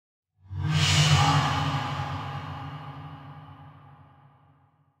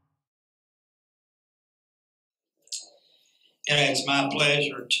It's my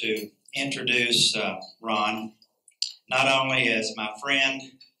pleasure to introduce Ron, not only as my friend,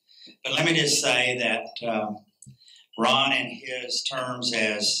 but let me just say that Ron, in his terms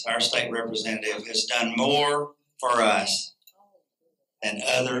as our state representative, has done more for us than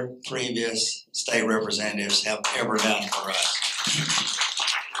other previous state representatives have ever done for us.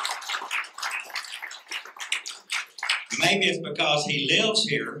 Maybe it's because he lives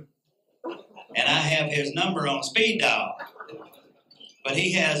here and I have his number on speed dial. But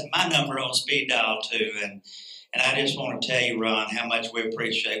he has my number on speed dial too. And I just want to tell you, Ron, how much we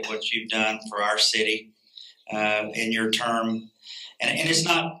appreciate what you've done for our city in your term. And it's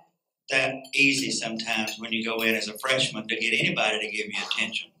not that easy sometimes when you go in as a freshman to get anybody to give you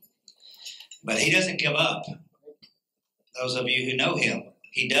attention. But he doesn't give up. Those of you who know him,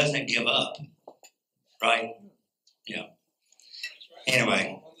 he doesn't give up. Right? Yeah.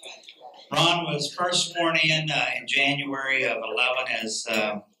 Anyway. Ron was first sworn in January of 11 as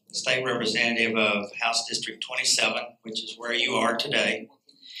state representative of House District 27, which is where you are today.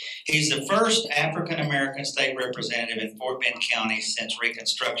 He's the first African-American state representative in Fort Bend County since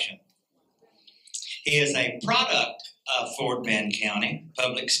Reconstruction. He is a product of Fort Bend County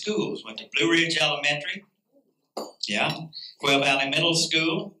Public Schools. Went to Blue Ridge Elementary, Quail Valley Middle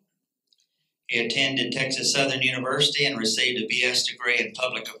School. He attended Texas Southern University and received a BS degree in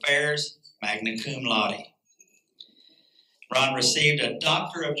Public Affairs, magna cum laude. Ron received a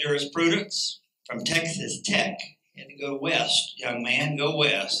Doctor of Jurisprudence from Texas Tech. He had to go west, young man, go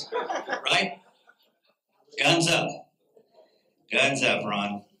west, right? Guns up. Guns up,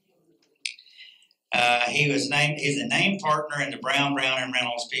 Ron. He's a named partner in the Brown and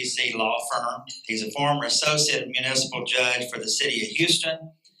Reynolds PC law firm. He's a former associate municipal judge for the city of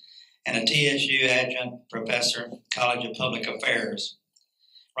Houston and a TSU adjunct professor, College of Public Affairs.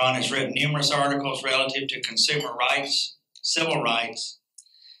 Ron has written numerous articles relative to consumer rights, civil rights,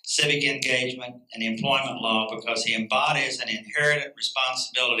 civic engagement, and employment law because he embodies an inherited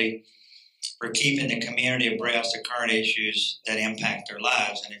responsibility for keeping the community abreast of current issues that impact their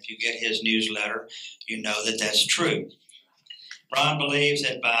lives. And if you get his newsletter, you know that that's true. Ron believes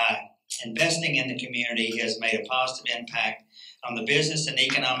that by investing in the community, he has made a positive impact on the business and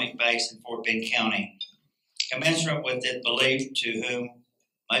economic base in Fort Bend County. Commensurate with that belief, to whom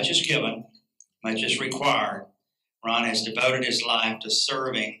much is given, much is required, Ron has devoted his life to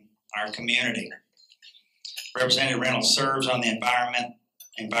serving our community. Representative Reynolds serves on the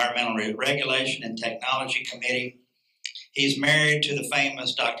Environmental Regulation and Technology Committee. He's married to the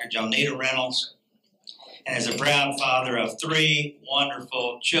famous Dr. Jonita Reynolds and is a proud father of 3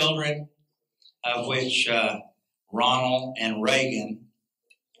 wonderful children, of which Ronald and Reagan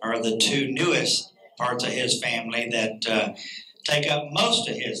are the 2 newest parts of his family that take up most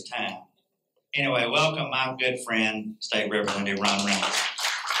of his time. Anyway, welcome my good friend, State Representative Ron Reynolds.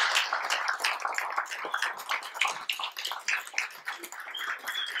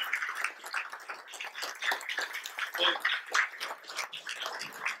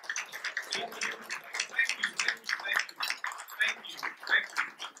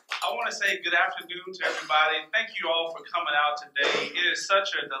 Good afternoon to everybody. Thank you all for coming out today. It is such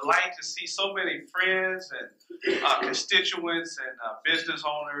a delight to see so many friends and constituents and business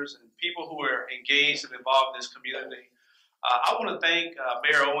owners and people who are engaged and involved in this community. I want to thank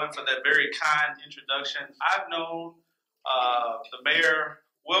Mayor Owen for that very kind introduction. I've known the mayor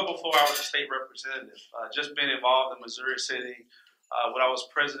well before I was a state representative. Just been involved in Missouri City. When I was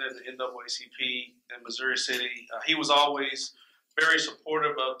president of the NAACP in Missouri City, he was always very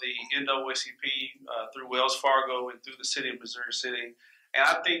supportive of the NAACP through Wells Fargo and through the city of Missouri City. And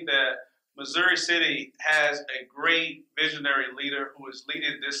I think that Missouri City has a great visionary leader who is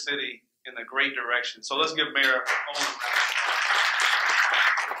leading this city in a great direction. So let's give Mayor Owen a round.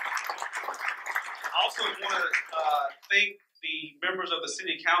 I also want to thank the members of the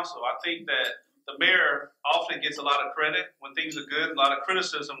city council. I think that the mayor often gets a lot of credit when things are good, a lot of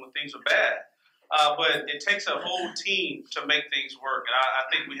criticism when things are bad. But it takes a whole team to make things work. And I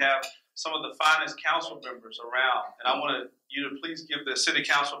think we have some of the finest council members around. And I want you to please give the city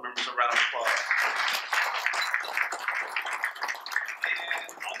council members a round of applause.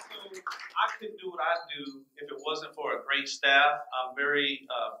 And also, I couldn't do what I do if it wasn't for a great staff. I'm very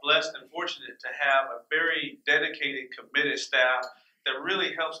blessed and fortunate to have a very dedicated, committed staff that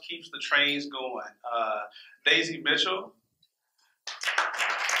really helps keeps the trains going. Daisy Mitchell.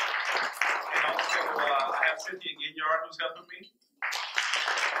 I have Cynthia Ginyard who's helping me.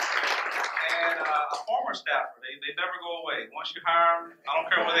 And a former staffer. They never go away. Once you hire them, I don't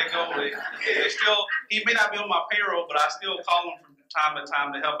care where they go. They still, he may not be on my payroll, but I still call him from time to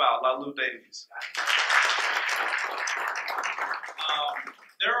time to help out, like Lou Davies.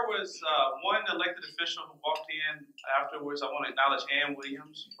 there was one elected official who walked in afterwards. I want to acknowledge Ann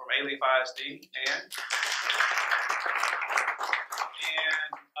Williams from A-Leaf ISD. Ann. And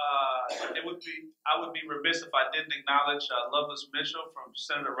I would be remiss if I didn't acknowledge Loveless Mitchell from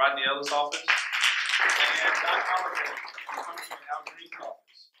Senator Rodney Ellis' office and Doc Holliday from Congressman Al Green's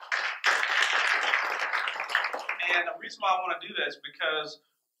office. And the reason why I want to do that is because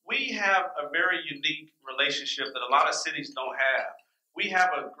we have a very unique relationship that a lot of cities don't have. We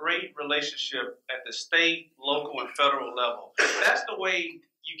have a great relationship at the state, local, and federal level. That's the way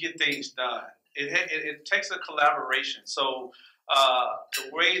you get things done. It takes a collaboration. So the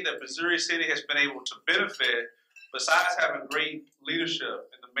way that Missouri City has been able to benefit, besides having great leadership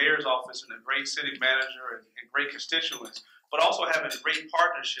in the mayor's office and a great city manager and great constituents, but also having great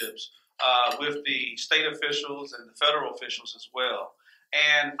partnerships with the state officials and the federal officials as well.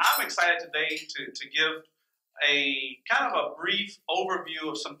 And I'm excited today to give a kind of a brief overview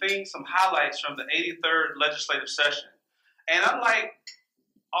of some things, some highlights from the 83rd legislative session. And unlike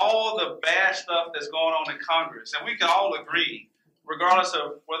all the bad stuff that's going on in Congress, and we can all agree, regardless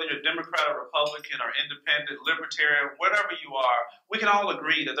of whether you're Democrat or Republican or independent, libertarian, whatever you are, we can all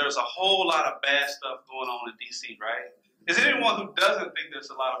agree that there's a whole lot of bad stuff going on in D.C., right? Is there anyone who doesn't think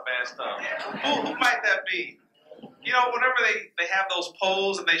there's a lot of bad stuff? Who might that be? You know, whenever they have those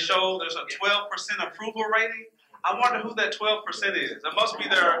polls and they show there's a 12% approval rating, I wonder who that 12% is. It must be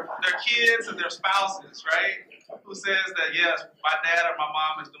their kids and their spouses, right? Who says that, yes, my dad or my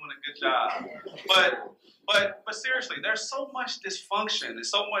mom is doing a good job. But seriously, there's so much dysfunction and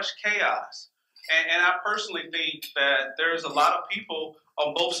so much chaos. And I personally think that there's a lot of people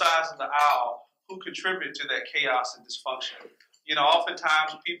on both sides of the aisle who contribute to that chaos and dysfunction. You know,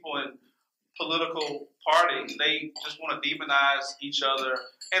 oftentimes people in political parties, they just want to demonize each other.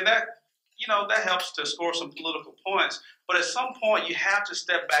 And that, you know, that helps to score some political points. But at some point, you have to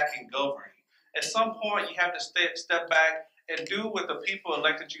step back and govern. At some point, you have to step back and do what the people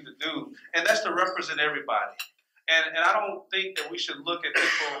elected you to do. And that's to represent everybody. And I don't think that we should look at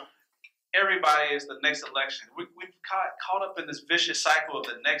people, everybody is the next election. We've caught up in this vicious cycle of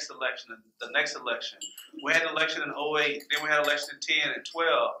the next election and the next election. We had an election in 08, then we had an election in 10 and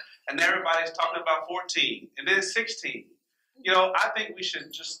 12, and everybody's talking about 14, and then 16. You know, I think we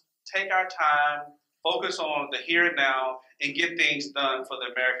should just take our time, focus on the here and now, and get things done for the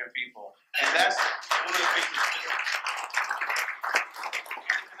American people. And that's one of the things.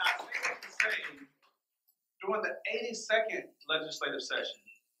 And I think I can say, during the 82nd legislative session,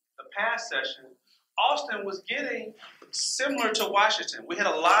 the past session, Austin was getting similar to Washington. We had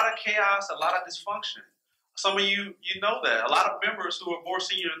a lot of chaos, a lot of dysfunction. Some of you know that. A lot of members who are more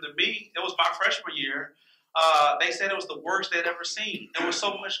senior than me, it was my freshman year, they said it was the worst they'd ever seen. There was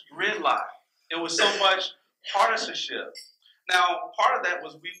so much gridlock. It was so much partisanship. Now, part of that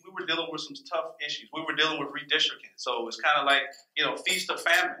was we were dealing with some tough issues. We were dealing with redistricting. So it was kind of like, you know, feast or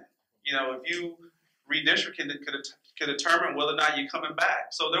famine. You know, if you redistricting, it could determine whether or not you're coming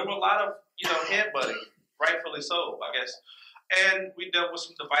back. So there were a lot of, you know, headbutting, rightfully so, I guess. And we dealt with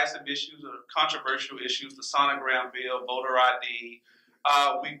some divisive issues or controversial issues, the sonogram bill, voter ID.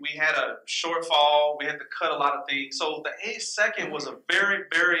 We had a shortfall. We had to cut a lot of things. So the 82nd was a very,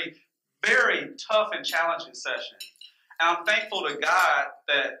 very, very tough and challenging session. And I'm thankful to God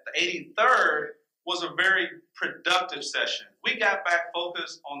that the 83rd was a very productive session. We got back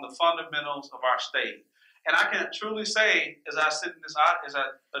focused on the fundamentals of our state. And I can truly say, as I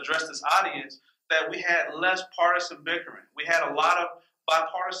address this audience, that we had less partisan bickering. We had a lot of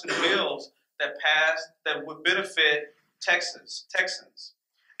bipartisan bills that passed that would benefit Texans.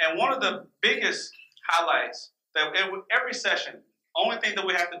 And one of the biggest highlights that every session, only thing that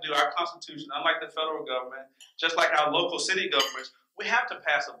we have to do, our Constitution, unlike the federal government, just like our local city governments, we have to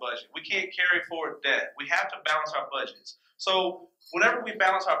pass a budget. We can't carry forward debt. We have to balance our budgets. So whenever we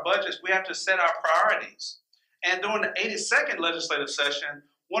balance our budgets, we have to set our priorities. And during the 82nd legislative session,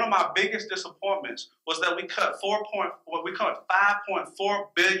 one of my biggest disappointments was that we cut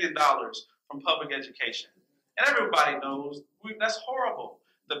 $5.4 billion from public education. And everybody knows that's horrible.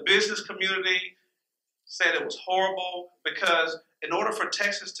 The business community said it was horrible because in order for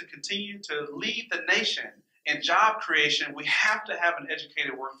Texas to continue to lead the nation in job creation, we have to have an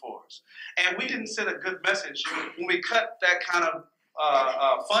educated workforce. And we didn't send a good message when we cut that kind of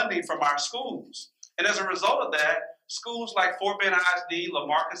funding from our schools. And as a result of that, schools like Fort Bend ISD,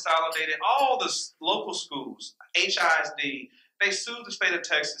 Lamar Consolidated, all the local schools, HISD, they sued the state of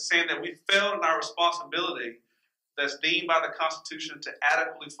Texas saying that we failed in our responsibility that's deemed by the Constitution to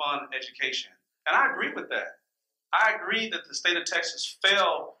adequately fund education. And I agree with that. I agree that the state of Texas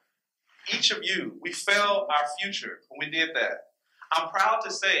failed each of you. We failed our future when we did that. I'm proud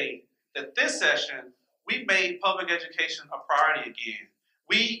to say that this session, we made public education a priority again.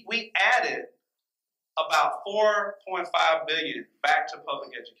 We added about $4.5 billion back to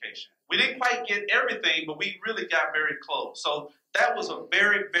public education. We didn't quite get everything, but we really got very close. So that was a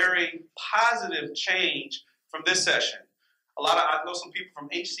very, very positive change from this session. I know some people from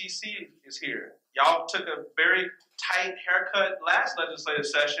HCC is here. Y'all took a very tight haircut last legislative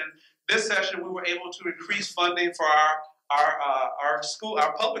session. This session, we were able to increase funding for our higher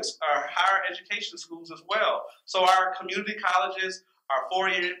education schools as well. So our community colleges, our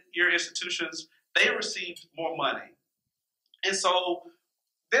four-year institutions, they received more money. And so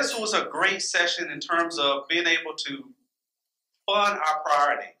this was a great session in terms of being able to fund our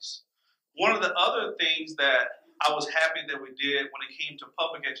priorities. One of the other things that I was happy that we did when it came to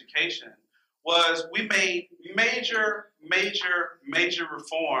public education was we made major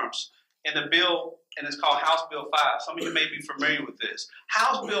reforms in the bill, and it's called House Bill 5. Some of you may be familiar with this.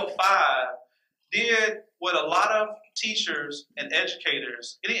 House Bill 5 did what a lot of teachers and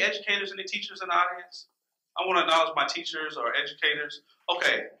educators, any educators, any teachers in the audience? I want to acknowledge my teachers or educators.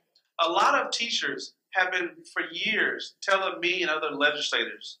 Okay, a lot of teachers have been for years telling me and other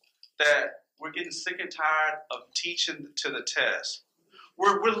legislators that we're getting sick and tired of teaching to the test.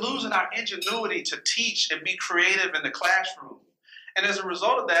 We're losing our ingenuity to teach and be creative in the classroom. And as a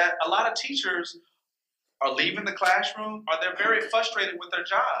result of that, a lot of teachers are leaving the classroom or they're very frustrated with their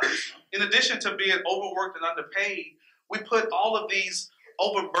jobs. In addition to being overworked and underpaid, we put all of these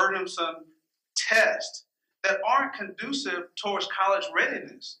overburdensome tests that aren't conducive towards college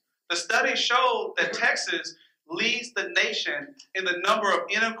readiness. The study showed that Texas leads the nation in the number of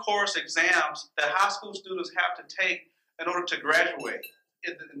inter-course exams that high school students have to take in order to graduate.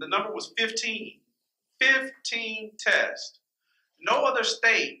 The number was 15. 15 tests. No other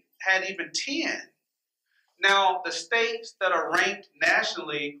state had even 10. Now, the states that are ranked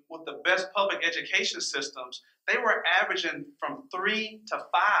nationally with the best public education systems, they were averaging from 3 to 5.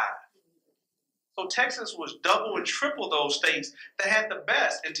 So Texas was double and triple those states that had the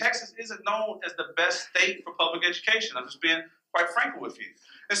best. And Texas isn't known as the best state for public education. I'm just being quite frank with you.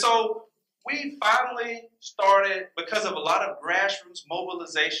 And so we finally started, because of a lot of grassroots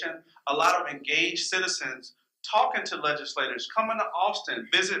mobilization, a lot of engaged citizens, talking to legislators, coming to Austin,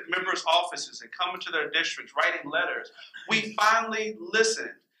 visit members' offices and coming to their districts, writing letters. We finally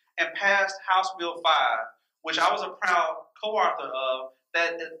listened and passed House Bill 5, which I was a proud co-author of,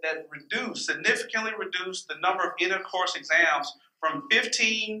 that significantly reduced the number of inter-course exams from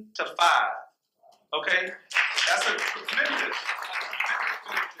 15 to 5. Okay? That's a tremendous.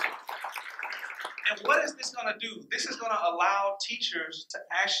 And what is this going to do? This is going to allow teachers to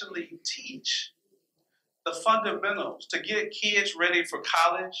actually teach the fundamentals, to get kids ready for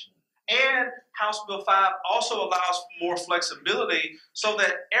college. And House Bill 5 also allows more flexibility so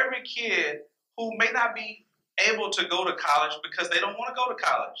that every kid who may not be able to go to college because they don't want to go to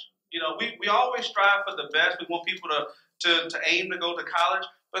college. You know, we always strive for the best. We want people to aim to go to college,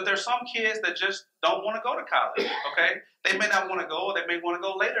 but there's some kids that just don't want to go to college, okay? They may not want to go, or they may want to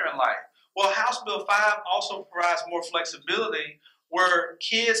go later in life. Well, House Bill 5 also provides more flexibility where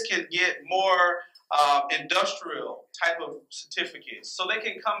kids can get more industrial type of certificates. So they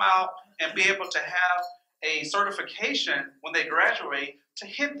can come out and be able to have a certification when they graduate to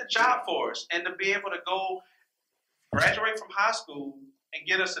hit the job force and to be able to go graduate from high school and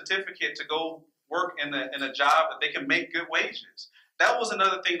get a certificate to go work in a job that they can make good wages. That was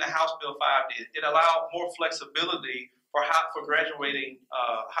another thing that House Bill 5 did. It allowed more flexibility for graduating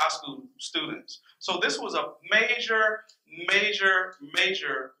high school students. So this was a major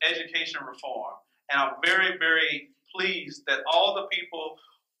education reform. And I'm very, very pleased that all the people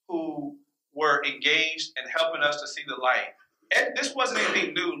who were engaged in helping us to see the light. And this wasn't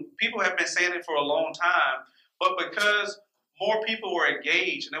anything new. People have been saying it for a long time. But because more people were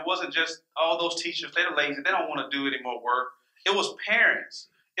engaged, and it wasn't just, oh, those teachers, they're lazy, they don't want to do any more work. It was parents.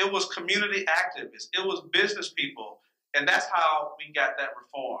 It was community activists. It was business people. And that's how we got that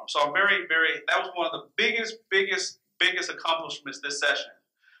reform. So I'm very, that was one of the biggest accomplishments this session.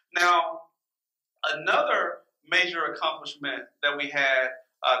 Now, another major accomplishment that we had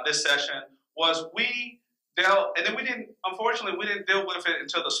this session was we dealt, and then unfortunately, we didn't deal with it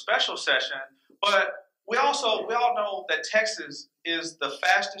until the special session, but we all know that Texas is the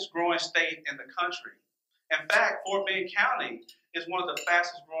fastest growing state in the country. In fact, Fort Bend County is one of the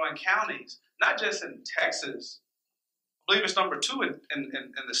fastest growing counties, not just in Texas. I believe it's number 2 in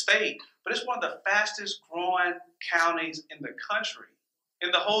the state, but it's one of the fastest growing counties in the country,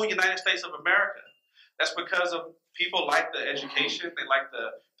 in the whole United States of America. That's because of people like the education, they like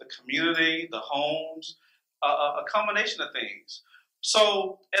the community, the homes, a combination of things.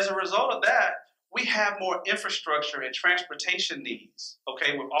 So as a result of that, we have more infrastructure and transportation needs,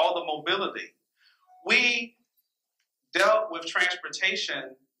 okay, with all the mobility. We dealt with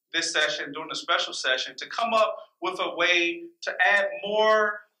transportation this session, during the special session, to come up with a way to add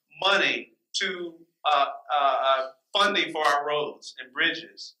more money to funding for our roads and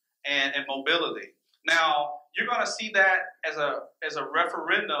bridges and mobility. Now, you're going to see that as a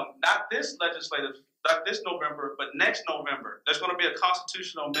referendum, not this November, but next November. There's going to be a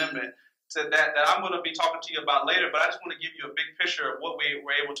constitutional amendment to that I'm going to be talking to you about later, but I just want to give you a big picture of what we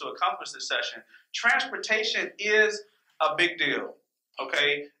were able to accomplish this session. Transportation is a big deal,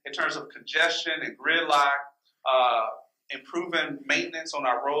 okay, in terms of congestion and gridlock, improving maintenance on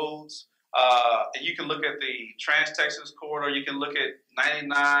our roads. And you can look at the Trans-Texas Corridor, you can look at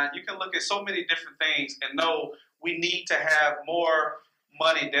 99, you can look at so many different things and know we need to have more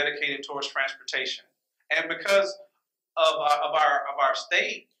money dedicated towards transportation. And because of our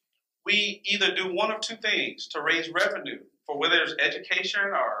state, we either do one of two things to raise revenue for whether it's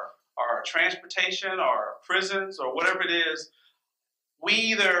education or transportation or prisons or whatever it is. We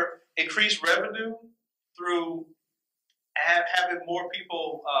either increase revenue through having more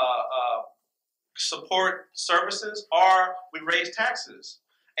people support services, or we raise taxes.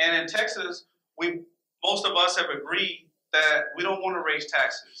 And in Texas, most of us have agreed that we don't want to raise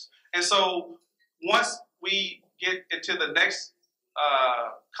taxes. And so once we get into the next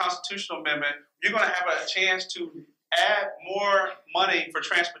constitutional amendment, you're going to have a chance to add more money for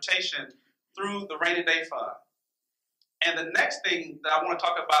transportation through the rainy day fund. And the next thing that I want to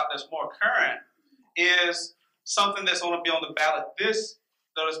talk about that's more current is something that's going to be on the ballot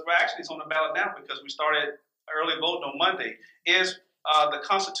it's on the ballot now because we started early voting on Monday, is the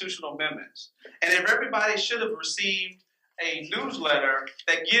constitutional amendments. And if everybody should have received a newsletter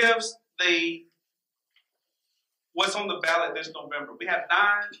that gives what's on the ballot this November. We have 9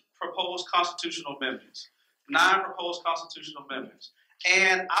 proposed constitutional amendments. 9 proposed constitutional amendments.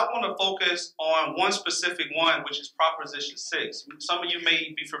 And I want to focus on one specific one, which is Proposition 6. Some of you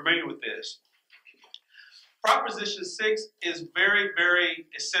may be familiar with this. Proposition 6 is very, very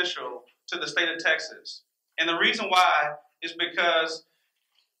essential to the state of Texas. And the reason why is because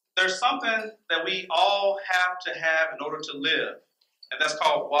there's something that we all have to have in order to live, and that's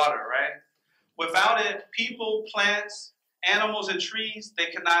called water, right? Without it, people, plants, animals, and trees, they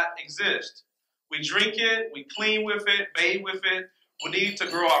cannot exist. We drink it, we clean with it, bathe with it. We need to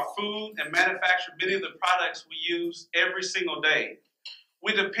grow our food and manufacture many of the products we use every single day.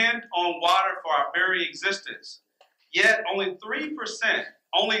 We depend on water for our very existence. Yet only 3%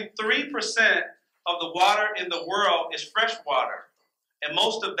 of the water in the world is fresh water. And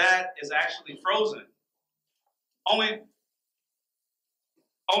most of that is actually frozen. Only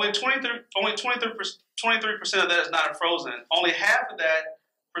 23% of that is not frozen. Only half of that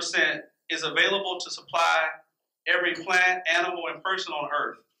percent is available to supply every plant, animal, and person on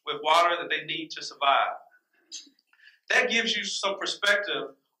Earth with water that they need to survive. That gives you some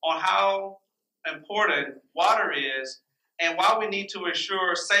perspective on how important water is and why we need to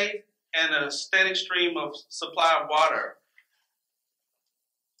ensure safe and a steady stream of supply of water.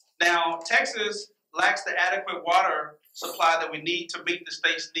 Now, Texas lacks the adequate water supply that we need to meet the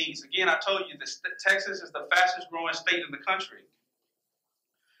state's needs. Again, I told you that Texas is the fastest growing state in the country.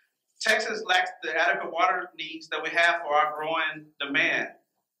 Texas lacks the adequate water needs that we have for our growing demand.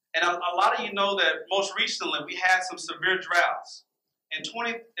 And a lot of you know that most recently we had some severe droughts. In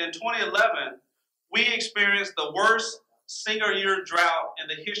 2011, we experienced the worst single-year drought in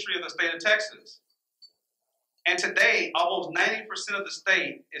the history of the state of Texas. And today, almost 90% of the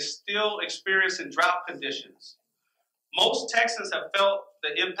state is still experiencing drought conditions. Most Texans have felt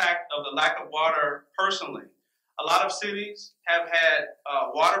the impact of the lack of water personally. A lot of cities have had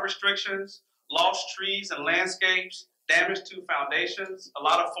water restrictions, lost trees and landscapes, damage to foundations. A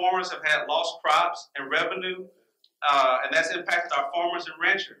lot of farmers have had lost crops and revenue, and that's impacted our farmers and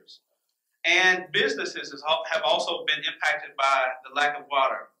ranchers. And businesses have also been impacted by the lack of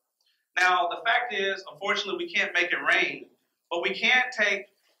water. Now, the fact is, unfortunately, we can't make it rain, but we can take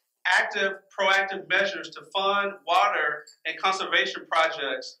active, proactive measures to fund water and conservation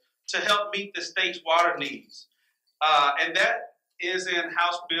projects to help meet the state's water needs. And that is in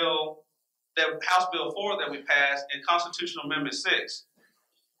House Bill 4 that we passed in Constitutional Amendment 6.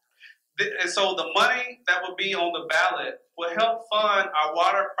 And so the money that will be on the ballot will help fund our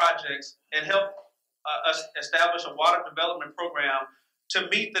water projects and help us establish a water development program to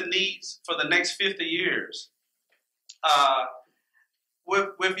meet the needs for the next 50 years.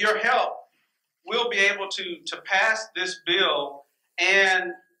 With your help, we'll be able to pass this bill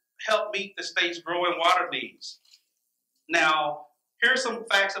and help meet the state's growing water needs. Now, Here's some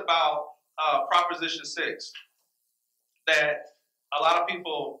facts about Proposition 6 that a lot of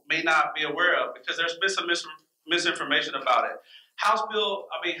people may not be aware of because there's been some misinformation about it.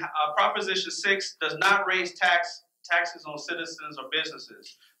 Proposition 6 does not raise taxes on citizens or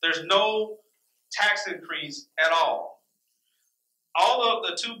businesses. There's no tax increase at all. All of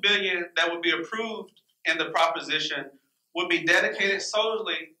the $2 billion that would be approved in the proposition would be dedicated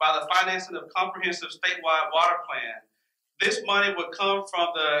solely by the financing of comprehensive statewide water plan. This money would come from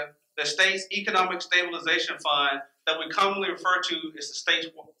the state's economic stabilization fund that we commonly refer to as the state's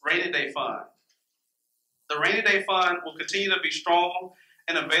rainy day fund. The rainy day fund will continue to be strong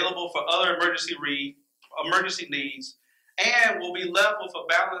and available for other emergency needs, and will be left with a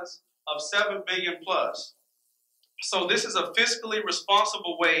balance of $7 billion plus. So this is a fiscally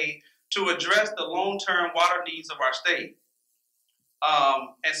responsible way to address the long-term water needs of our state.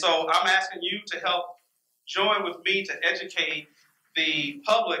 And so I'm asking you to help join with me to educate the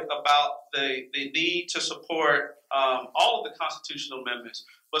public about the need to support all of the constitutional amendments,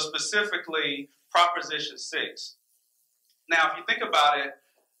 but specifically Proposition 6. Now, if you think about it,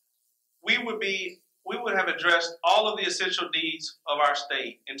 we would have addressed all of the essential needs of our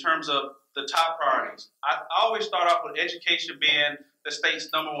state in terms of the top priorities. I always start off with education being the state's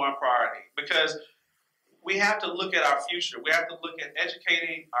 #1 priority, because we have to look at our future. We have to look at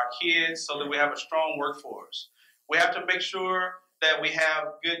educating our kids so that we have a strong workforce. We have to make sure that we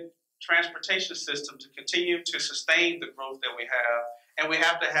have good transportation system to continue to sustain the growth that we have, and we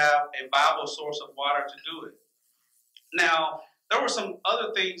have to have a viable source of water to do it. Now, there were some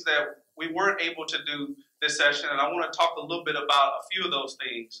other things that we weren't able to do this session, and I want to talk a little bit about a few of those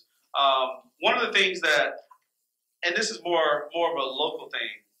things. One of the things that, and this is more of a local thing,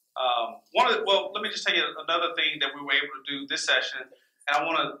 let me just tell you another thing that we were able to do this session, and I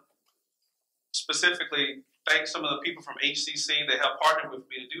want to specifically thank some of the people from HCC that helped partner with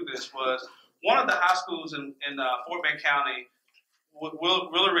me to do this. Was one of the high schools in Fort Bend County,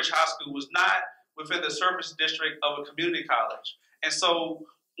 Willow Ridge High School, was not within the service district of a community college. And so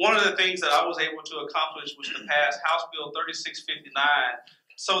one of the things that I was able to accomplish was to pass House Bill 3659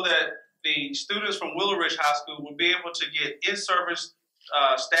 so that the students from Willow Ridge High School would be able to get in-service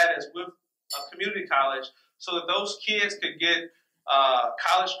status with a community college so that those kids could get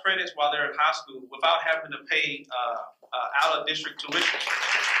college credits while they're in high school without having to pay out-of-district tuition.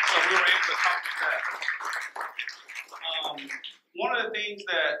 So we were able to accomplish that. One of the things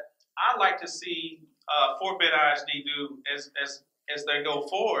that I like to see Fort Bend ISD do as they go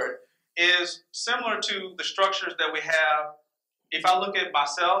forward is similar to the structures that we have. If I look at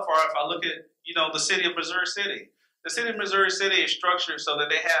myself, or if I look at the city of Missouri City, the city of Missouri City is structured so that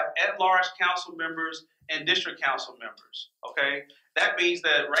they have at-large council members and district council members. Okay, that means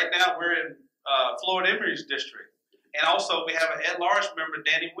that right now we're in Florida Emery's district, and also we have an at-large member,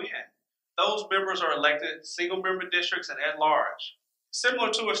 Danny Wynn. Those members are elected single-member districts and at-large.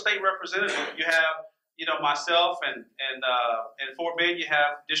 Similar to a state representative, you have myself and Fort Bend, you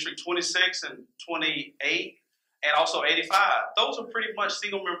have District 26 and 28, and also 85. Those are pretty much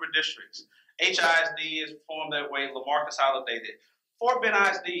single-member districts. HISD is formed that way, Lamar consolidated. Fort Bend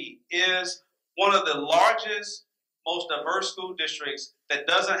ISD is one of the largest, most diverse school districts that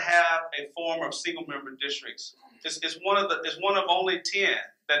doesn't have a form of single-member districts. It's one of only 10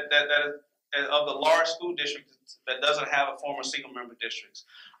 that of the large school districts that doesn't have a form of single-member districts.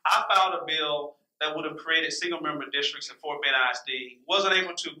 I filed a bill that would have created single-member districts in Fort Bend ISD. Wasn't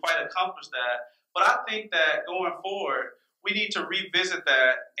able to quite accomplish that, but I think that going forward, we need to revisit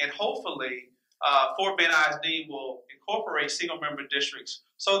that, and hopefully Fort Bend ISD will incorporate single-member districts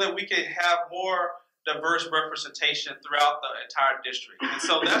so that we can have more diverse representation throughout the entire district. And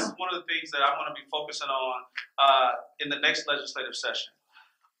so that's one of the things that I'm going to be focusing on in the next legislative session.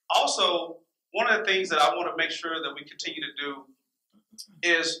 Also, one of the things that I want to make sure that we continue to do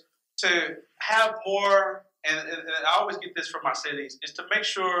is to have more, and I always get this from my cities, is to make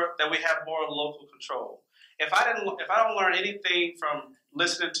sure that we have more local control. If I don't learn anything from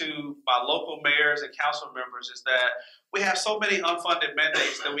listening to my local mayors and council members, is that we have so many unfunded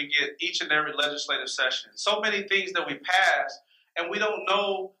mandates that we get each and every legislative session. So many things that we pass, and we don't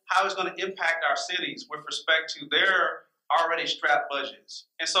know how it's going to impact our cities with respect to their already strapped budgets.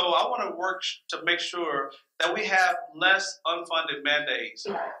 And so I want to work to make sure that we have less unfunded mandates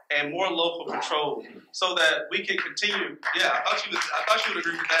and more local control so that we can continue. Yeah, I thought you would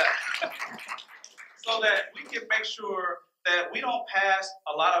agree with that. So that we can make sure that we don't pass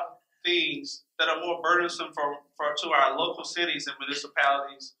a lot of things that are more burdensome to our local cities and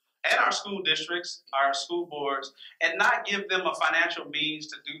municipalities and our school districts, our school boards, and not give them a financial means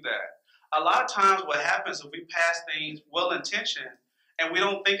to do that. A lot of times what happens if we pass things well-intentioned, and we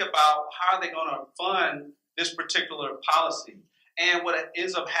don't think about how are they going to fund this particular policy. And what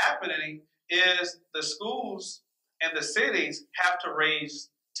ends up happening is the schools and the cities have to raise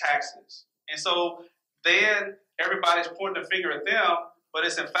taxes. And so then everybody's pointing the finger at them, but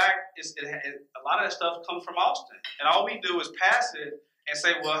it's in fact, a lot of that stuff comes from Austin. And all we do is pass it and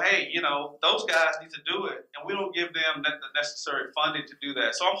say, well, hey, you know, those guys need to do it. And we don't give them the necessary funding to do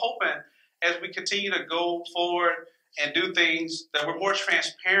that. So I'm hoping as we continue to go forward and do things that we're more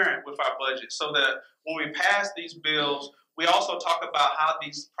transparent with our budget so that when we pass these bills, we also talk about how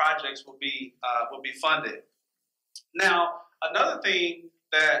these projects will be funded. Now, another thing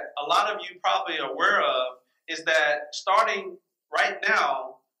that a lot of you probably are aware of is that starting right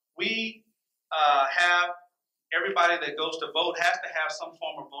now, we have everybody that goes to vote has to have some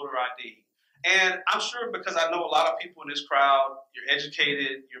form of voter ID. And I'm sure because I know a lot of people in this crowd, you're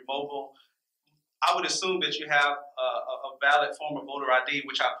educated, you're mobile, I would assume that you have a valid form of voter ID,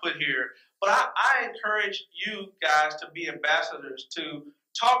 which I put here. But I encourage you guys to be ambassadors, to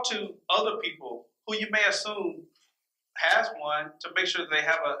talk to other people who you may assume has one, to make sure that they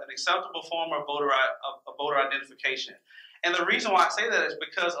have an acceptable form of voter identification. And the reason why I say that is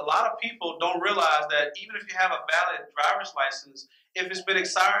because a lot of people don't realize that even if you have a valid driver's license, if it's been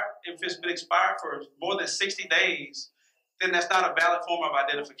expired for more than 60 days, then that's not a valid form of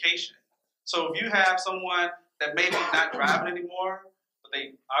identification. So if you have someone that maybe not driving anymore, but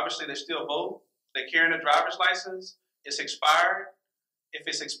they still vote, they're carrying a driver's license, it's expired. If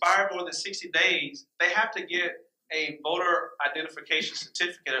it's expired more than 60 days, they have to get a voter identification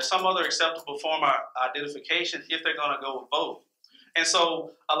certificate or some other acceptable form of identification if they're going to go vote. And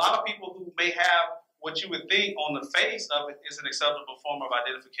so a lot of people who may have what you would think on the face of it is an acceptable form of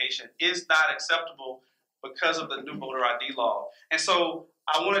identification is not acceptable because of the new voter ID law. And so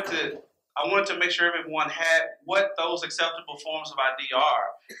I wanted to make sure everyone had what those acceptable forms of ID are.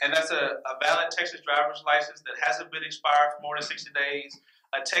 And that's a valid Texas driver's license that hasn't been expired for more than 60 days,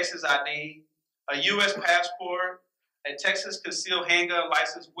 a Texas ID, a U.S. passport, a Texas concealed handgun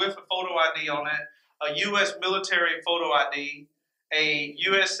license with a photo ID on it, a U.S. military photo ID, a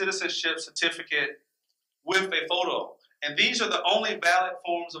U.S. citizenship certificate with a photo. And these are the only valid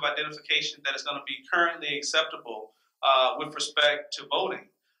forms of identification that is going to be currently acceptable with respect to voting.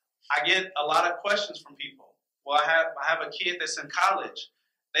 I get a lot of questions from people. Well, I have a kid that's in college.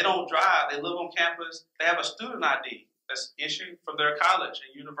 They don't drive. They live on campus. They have a student ID that's issued from their college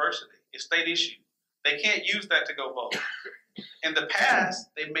and university. It's state issued. They can't use that to go vote. In the past,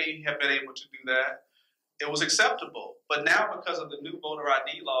 they may have been able to do that. It was acceptable. But now because of the new voter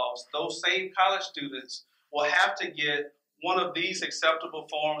ID laws, those same college students will have to get one of these acceptable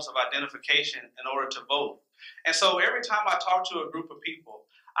forms of identification in order to vote. And so every time I talk to a group of people,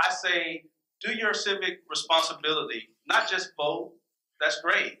 I say, do your civic responsibility, not just vote, that's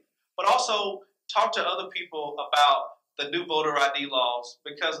great, but also talk to other people about the new voter ID laws,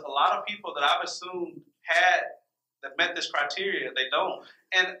 because a lot of people that I've assumed that met this criteria, they don't.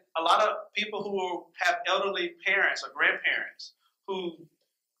 And a lot of people who have elderly parents or grandparents who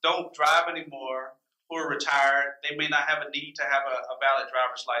don't drive anymore, who are retired, they may not have a need to have a valid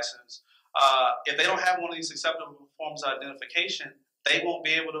driver's license. If they don't have one of these acceptable forms of identification, they won't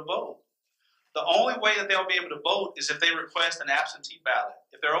be able to vote. The only way that they'll be able to vote is if they request an absentee ballot.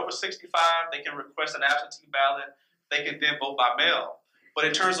 If they're over 65, they can request an absentee ballot. They can then vote by mail. But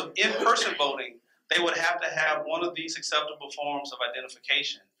in terms of in-person voting, they would have to have one of these acceptable forms of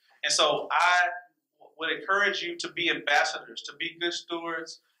identification. And so I would encourage you to be ambassadors, to be good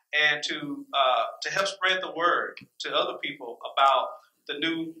stewards, and to help spread the word to other people about the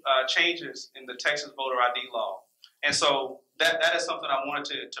new changes in the Texas voter ID law. And so that is something I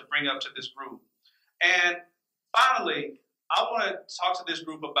wanted to bring up to this group. And finally, I want to talk to this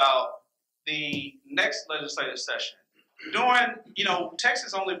group about the next legislative session.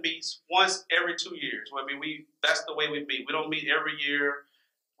 Texas only meets once every 2 years. I mean, that's the way we meet. We don't meet every year.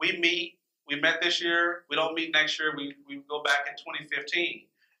 We met this year. We don't meet next year. We go back in 2015.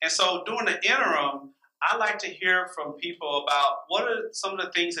 And so during the interim, I like to hear from people about what are some of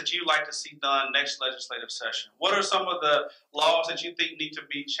the things that you'd like to see done next legislative session. What are some of the laws that you think need to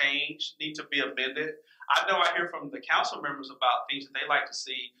be changed, need to be amended? I know I hear from the council members about things that they like to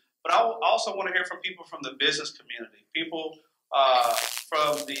see, but I also want to hear from people from the business community, people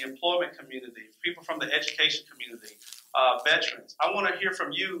from the employment community, people from the education community, veterans. I want to hear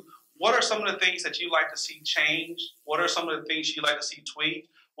from you. What are some of the things that you'd like to see changed? What are some of the things you'd like to see tweaked?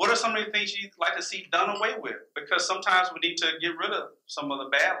 What are some of the things you'd like to see done away with? Because sometimes we need to get rid of some of the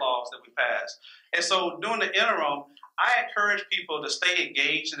bad laws that we pass. And so during the interim, I encourage people to stay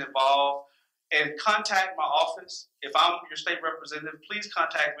engaged and involved. and contact my office. If I'm your state representative, please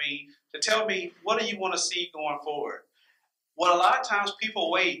contact me to tell me what do you want to see going forward. Well, a lot of times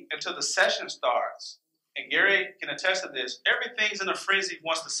people wait until the session starts, and Gary can attest to this. Everything's in a frenzy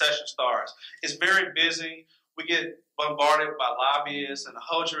once the session starts. It's very busy. We get bombarded by lobbyists and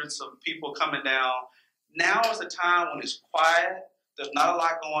hundreds of people coming down. Now is the time when it's quiet, there's not a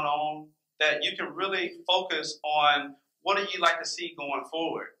lot going on, that you can really focus on what do you like to see going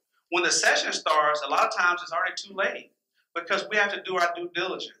forward. When the session starts, a lot of times it's already too late because we have to do our due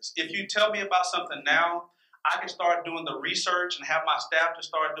diligence. If you tell me about something now, I can start doing the research and have my staff to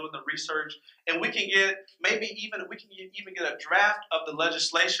start doing the research, and we can get even get a draft of the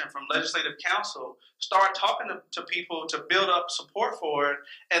legislation from Legislative Council, start talking to people to build up support for it,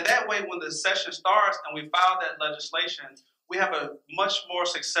 and that way when the session starts and we file that legislation, we have a much more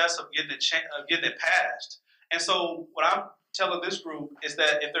success of getting it passed. And so what I'm telling this group is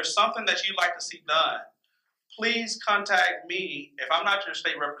that if there's something that you'd like to see done, please contact me. If I'm not your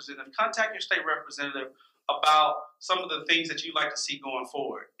state representative, contact your state representative about some of the things that you'd like to see going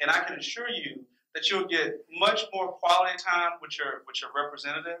forward. And I can assure you that you'll get much more quality time with your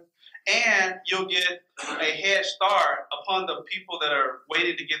representative, and you'll get a head start upon the people that are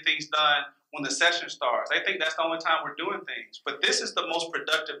waiting to get things done when the session starts. I think that's the only time we're doing things. But this is the most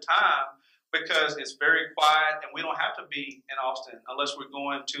productive time because it's very quiet and we don't have to be in Austin unless we're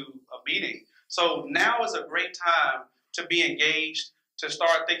going to a meeting. So now is a great time to be engaged, to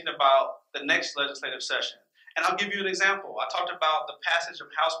start thinking about the next legislative session. And I'll give you an example. I talked about the passage of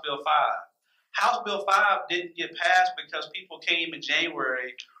House Bill 5. House Bill 5 didn't get passed because people came in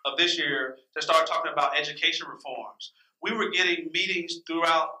January of this year to start talking about education reforms. We were getting meetings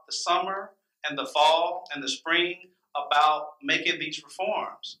throughout the summer and the fall and the spring about making these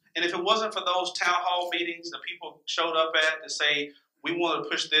reforms. And if it wasn't for those town hall meetings that people showed up at to say, we want to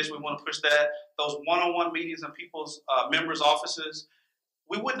push this, we want to push that, those one-on-one meetings in people's members' offices,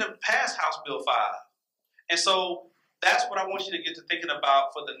 we wouldn't have passed House Bill 5. And so that's what I want you to get to thinking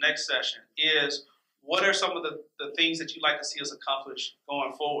about for the next session is what are some of the things that you'd like to see us accomplish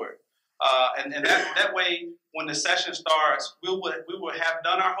going forward. And that way, when the session starts, we will have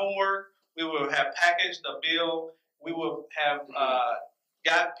done our homework, we will have packaged a bill, we will have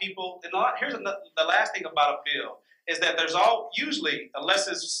got people. And here's the last thing about a bill is that there's usually, unless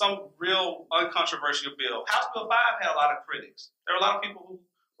it's some real uncontroversial bill, House Bill 5 had a lot of critics. There are a lot of people who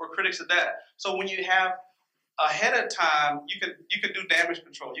were critics of that. So when you have ahead of time, you can do damage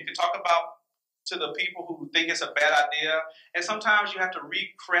control. You can talk about to the people who think it's a bad idea. And sometimes you have to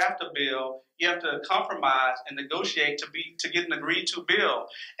recraft a bill. You have to compromise and negotiate to get an agreed to bill.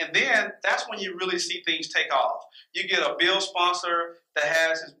 And then that's when you really see things take off. You get a bill sponsor that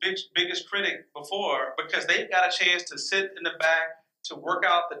has his biggest critic before because they've got a chance to sit in the back to work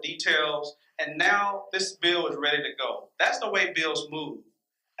out the details. And now this bill is ready to go. That's the way bills move.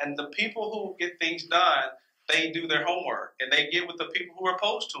 And the people who get things done, they do their homework and they get with the people who are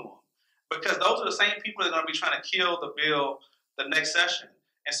opposed to them. Because those are the same people that are going to be trying to kill the bill the next session.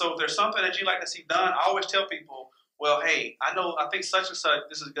 And so if there's something that you'd like to see done, I always tell people, well, hey, I think such and such,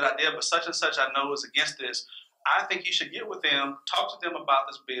 this is a good idea, but such and such I know is against this. I think you should get with them, talk to them about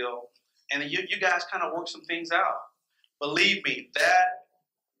this bill, and you guys kind of work some things out. Believe me, that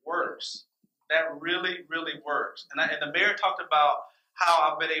works. That really, really works. And the mayor talked about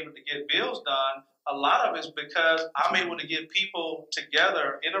how I've been able to get bills done. A lot of it's because I'm able to get people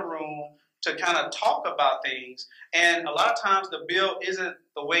together in a room to kind of talk about things. And a lot of times the bill isn't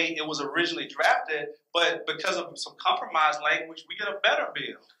the way it was originally drafted, but because of some compromise language, we get a better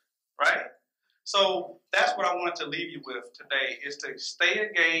bill, right? So that's what I wanted to leave you with today, is to stay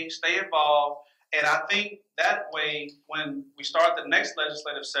engaged, stay involved. And I think that way, when we start the next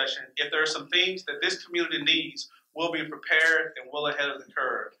legislative session, if there are some things that this community needs, we'll be prepared and well ahead of the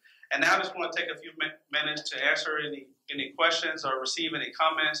curve. And now I just want to take a few minutes to answer any questions or receive any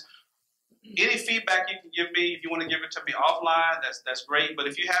comments. Any feedback you can give me, if you want to give it to me offline, that's great. But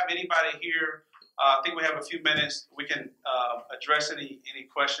if you have anybody here, I think we have a few minutes. We can address any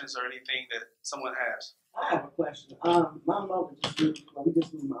questions or anything that someone has. I have a question. My mother we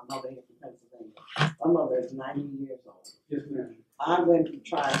just moved my mother here from Pennsylvania. My mother is 90 years old. Yes, ma'am. I went to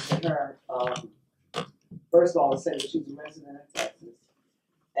try and get her, first of all, to say that she's a resident of Texas,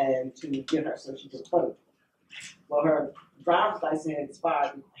 and to get her so she could vote. Well, her driver's license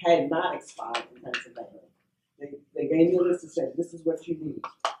had not expired in Pennsylvania. They gave me a list and said, this is what you need.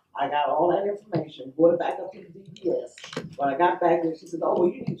 I got all that information, brought it back up to the DPS. When I got back there, she said, oh, well,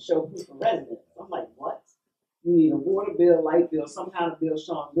 you need to show proof of residence. I'm like, what? You need a water bill, light bill, some kind of bill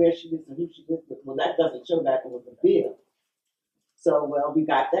showing where she lives and who she lives with. Well, that doesn't show that with the bill. So, well, we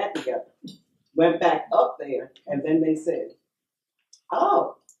got that together. Went back up there, and then they said,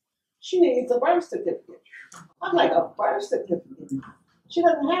 "Oh, she needs a birth certificate." I'm like, "A birth certificate? She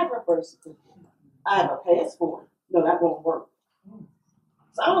doesn't have her birth certificate. I have a passport. No, that won't work."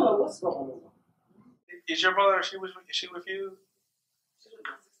 So I don't know what's going on. Is your mother? Is she with you?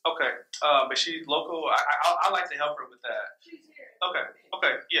 Okay, but she's local. I like to help her with that. She's here.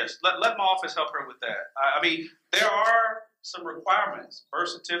 Okay, yes. Let my office help her with that. I mean, there are some requirements. Birth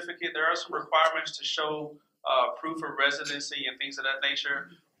certificate. There are some requirements to show proof of residency and things of that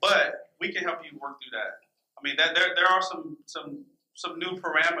nature. But we can help you work through that. I mean, there are some new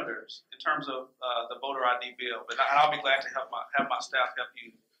parameters in terms of the voter ID bill. But I'll be glad to have my staff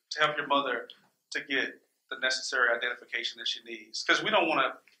help your mother to get the necessary identification that she needs, because we don't want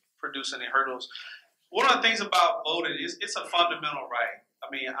to produce any hurdles. One of the things about voting is it's a fundamental right.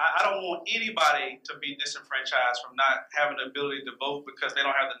 I mean, I don't want anybody to be disenfranchised from not having the ability to vote because they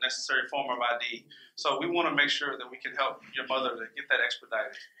don't have the necessary form of ID. So we want to make sure that we can help your mother to get that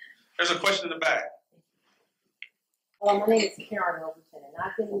expedited. There's a question in the back. My name is Karen Overton, and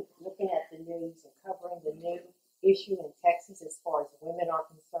I've been looking at the news and covering the new issue in Texas as far as women are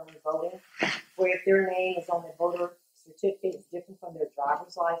concerned voting, where if their name is on their voter certificate is different from their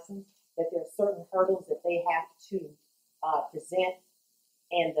driver's license, that there are certain hurdles that they have to present,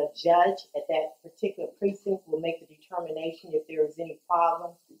 and the judge at that particular precinct will make the determination if there is any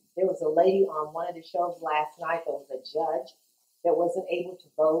problem. There was a lady on one of the shows last night that was a judge that wasn't able to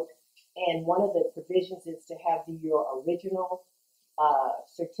vote, and one of the provisions is to have your original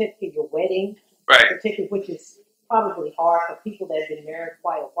certificate, your wedding certificate, which is probably hard for people that have been married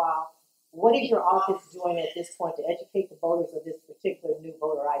quite a while. What is your office doing at this point to educate the voters of this particular new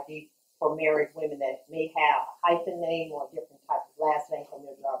voter ID for married women that may have a hyphen name or a different type of last name from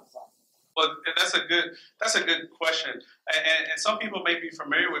their driver's license? Well, that's a good question, and some people may be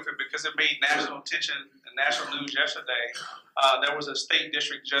familiar with it because it made national attention and national news yesterday. There was a state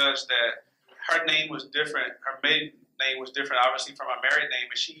district judge that her name was different, her maiden name was different, obviously from her married name,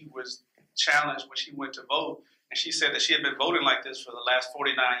 and she was challenged when she went to vote, and she said that she had been voting like this for the last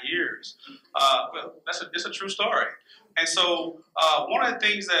 49 years. Well, it's a true story. And so one of the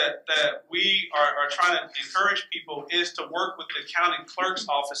things that we are trying to encourage people is to work with the county clerk's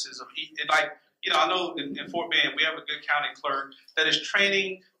offices. I know in Fort Bend we have a good county clerk that is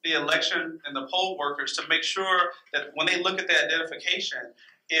training the election and the poll workers to make sure that when they look at the identification,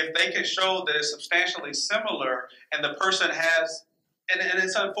 if they can show that it's substantially similar and the person has, and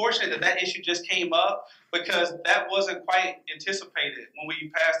it's unfortunate that issue just came up because that wasn't quite anticipated when we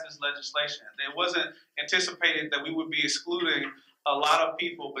passed this legislation. It wasn't anticipated that we would be excluding a lot of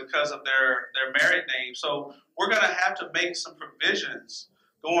people because of their married name. So we're going to have to make some provisions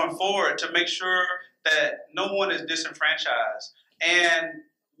going forward to make sure that no one is disenfranchised. And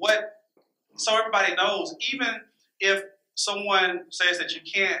so everybody knows, even if someone says that you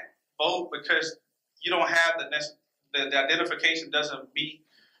can't vote because you don't have the identification doesn't meet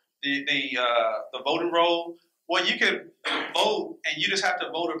the voting roll, well, you can vote, and you just have to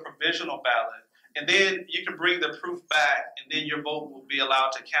vote a provisional ballot, and then you can bring the proof back, and then your vote will be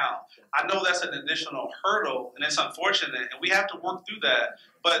allowed to count. I know that's an additional hurdle, and it's unfortunate, and we have to work through that,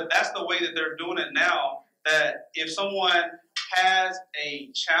 but that's the way that they're doing it now, that if someone has a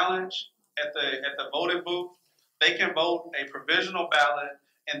challenge at the voting booth, they can vote a provisional ballot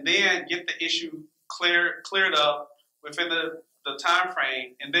and then get the issue cleared up within the time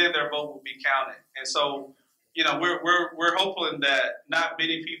frame, and then their vote will be counted. And so, we're hoping that not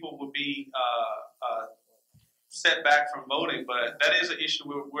many people will be set back from voting, but that is an issue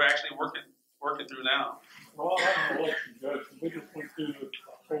we're actually working through now. Well, I'm an election judge, and we just went through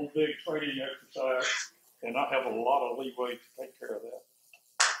a whole big training exercise, and I have a lot of leeway to take care of that.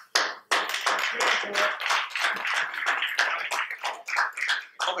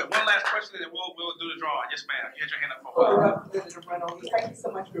 Okay, one last question, and we'll do the drawing. Yes, ma'am. You had your hand up for a while. Representative Reynolds, thank you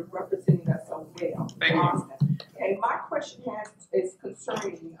so much for representing us so well. Thank you. Okay, my question is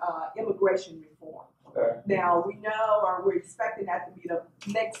concerning immigration reform. Okay. Now, we know, or we're expecting that to be the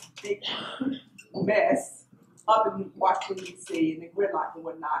next big mess up in Washington, D.C., and the gridlock and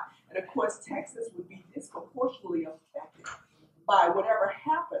whatnot. And of course, Texas would be disproportionately affected by whatever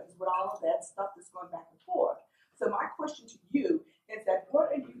happens with all of that stuff that's going back and forth. So my question to you is that what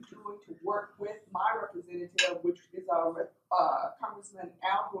are you doing to work with my representative, which is our Congressman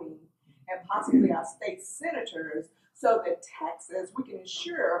Al Green, and possibly our state senators, so that Texas, we can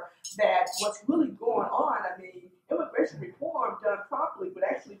ensure that what's really going on, I mean, immigration reform done properly would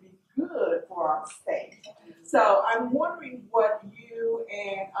actually be good for our state. So I'm wondering what you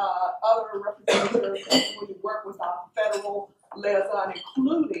and other representatives, when you work with our federal liaison,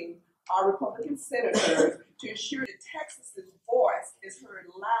 including our Republican senators to ensure that Texas's voice is heard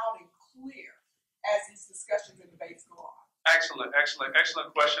loud and clear as these discussions and debates go on? Excellent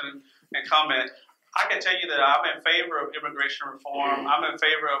question and comment. I can tell you that I'm in favor of immigration reform. I'm in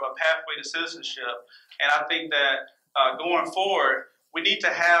favor of a pathway to citizenship. And I think that going forward, we need to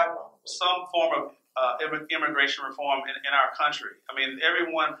have some form of immigration reform in our country. I mean,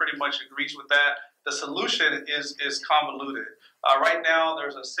 everyone pretty much agrees with that. The solution is convoluted. Right now,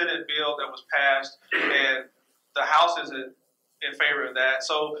 there's a Senate bill that was passed, and the House is in favor of that.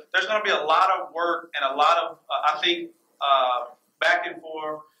 So there's going to be a lot of work and a lot of, I think, back and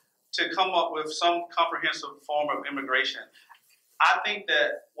forth to come up with some comprehensive form of immigration. I think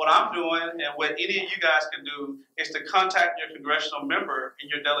that what I'm doing and what any of you guys can do is to contact your congressional member in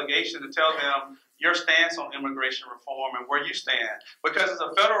your delegation to tell them your stance on immigration reform and where you stand. Because it's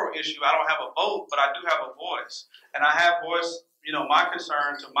a federal issue, I don't have a vote, but I do have a voice. And I have voiced, my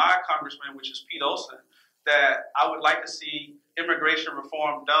concern to my congressman, which is Pete Olson, that I would like to see immigration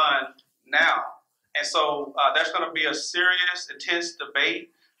reform done now. And so there's going to be a serious, intense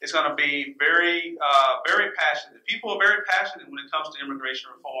debate. It's going to be very, very passionate. People are very passionate when it comes to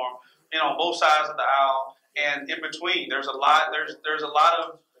immigration reform, on both sides of the aisle and in between. There's a lot. There's a lot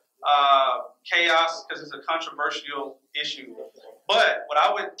of chaos because it's a controversial issue. But what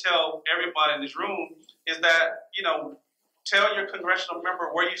I would tell everybody in this room is that tell your congressional member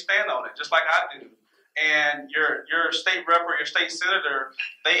where you stand on it, just like I do. And your state rep or your state senator,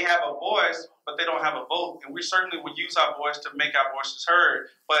 they have a voice, but they don't have a vote. And we certainly would use our voice to make our voices heard.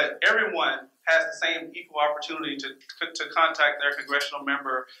 But everyone has the same equal opportunity to contact their congressional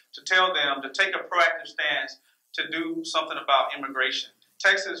member, to tell them to take a proactive stance to do something about immigration.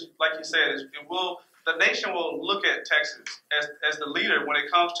 Texas, like you said, the nation will look at Texas as the leader when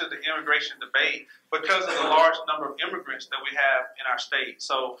it comes to the immigration debate because of the large number of immigrants that we have in our state.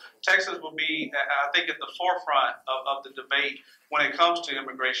 So Texas will be, I think, at the forefront of the debate when it comes to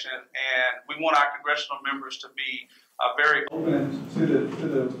immigration, and we want our congressional members to be very open to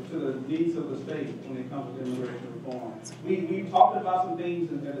the needs of the state when it comes to immigration reform. We talked about some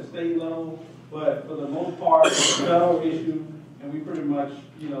things at the state level, but for the most part, it's a federal issue. And we pretty much,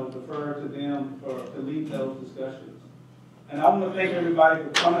 defer to them to lead those discussions. And I want to thank everybody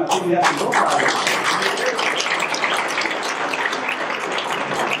for coming. I think we have to go about it.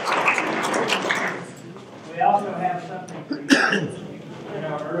 We also have something for you.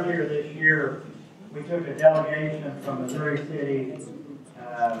 Earlier this year, we took a delegation from Missouri City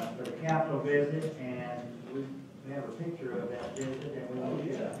for the Capitol visit, and we have a picture of that visit, and we want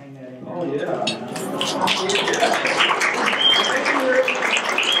you to hang that in there. Oh, yeah.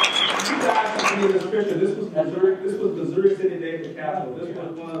 You guys can see this picture. This was Missouri City Day at the Capitol. This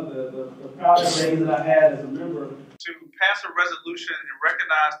was one of the proudest days that I had as a member. To pass a resolution and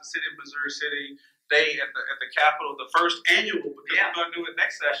recognize the city of Missouri City Day at the Capitol, the first annual, because we're going to do it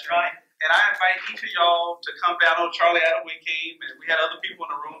next session. Right. And I invite each of y'all to come down. I know Charlie Adamway came, and we had other people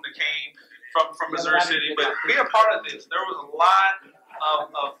in the room that came from Missouri City. But be a part of this. There was a lot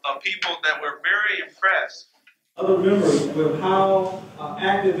of people that were very impressed. Other members with how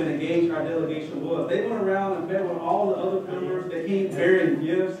active and engaged our delegation was. They went around and met with all the other members. They came bearing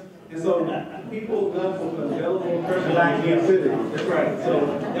gifts. And so people left with an available impression of the city. That's right. So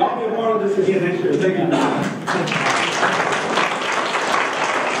y'all be a part of this again next year. Thank you.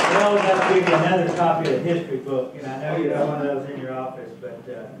 Well, I'll have to give you another copy of the history book. I know you have one of those in your office, but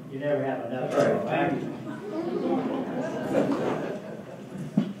you never have enough. Right.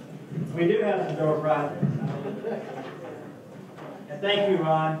 We do have some door prizes. And thank you,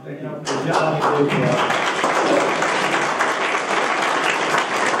 Ron, for the job you do for us.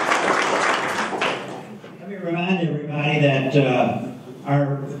 Let me remind everybody that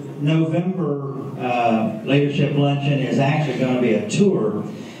our November Leadership Luncheon is actually going to be a tour,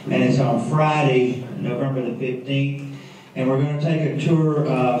 and it's on Friday, November the 15th, and we're going to take a tour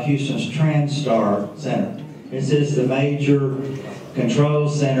of Houston's TransStar Center. This is the major control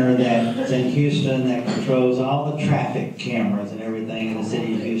center that's in Houston that controls all the traffic cameras and everything in the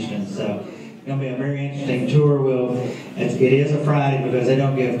city of Houston. So it's going to be a very interesting tour. It is a Friday because they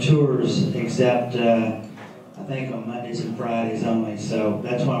don't give tours except I think on Mondays and Fridays only. So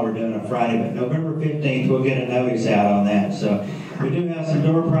that's why we're doing a Friday. But November 15th, we'll get a notice out on that. So we do have some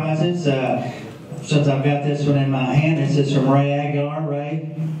door prizes. Since I've got this one in my hand, this is from Ray Aguilar.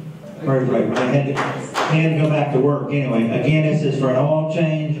 Ray? Where's Ray? Ray had to go back to work. Anyway, again, this is for an oil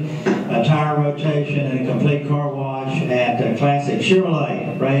change, a tire rotation, and a complete car wash at Classic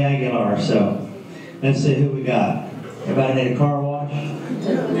Chevrolet, Ray Aguilar. So let's see who we got. Everybody need a car wash?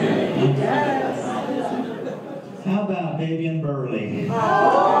 How about Vivian Burley?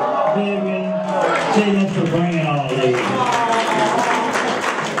 Vivian. See, thanks for bringing all of these.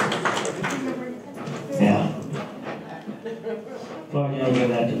 Yeah. Floyd, you'll give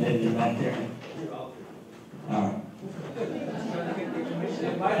that to Vivian back there. All right.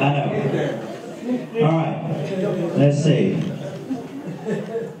 I know. All right. Let's see.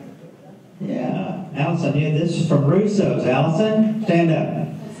 Yeah. Allison, yeah, this is from Russo's. Allison, stand up.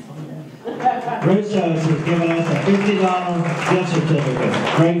 Russo's has given us a $50 gift certificate.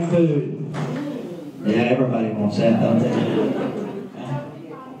 Great food. Yeah, everybody wants that, don't they?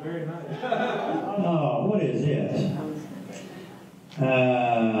 Oh, what is this?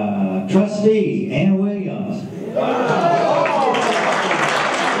 Trustee Anna Williams.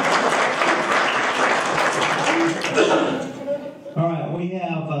 All right, we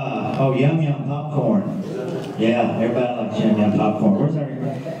have Yum Yum popcorn. Yeah, everybody likes Yum Yum popcorn.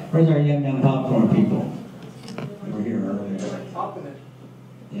 Where's our Yum Yum popcorn people? They were here earlier.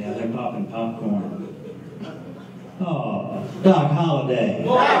 Yeah, they're popping popcorn. Oh, Doc Holliday.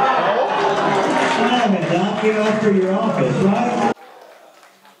 What happened, Doc? You're after your office, right?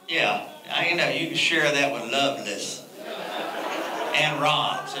 Yeah, you know, you can share that with Loveless and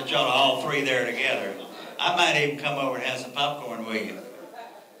Ron, since y'all are all three there together. I might even come over and have some popcorn with you.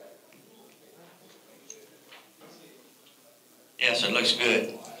 Yes, it looks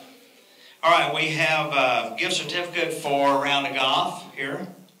good. All right, we have a gift certificate for a round of golf here.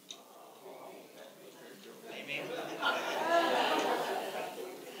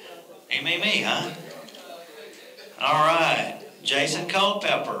 Me, huh? All right. Jason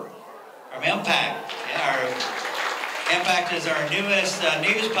Culpepper from Impact. Yeah, our Impact is our newest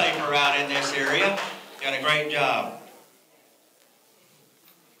newspaper out in this area. Doing a great job.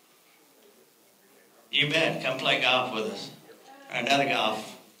 You bet. Come play golf with us. Or another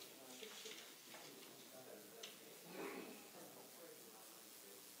golf.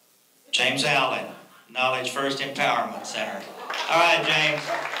 James Allen, Knowledge First Empowerment Center. All right, James.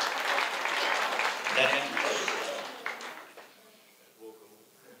 Is that it?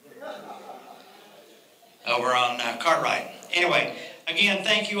 Over on Cartwright. Anyway, again,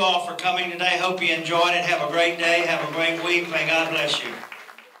 thank you all for coming today. Hope you enjoyed it. Have a great day. Have a great week. May God bless you.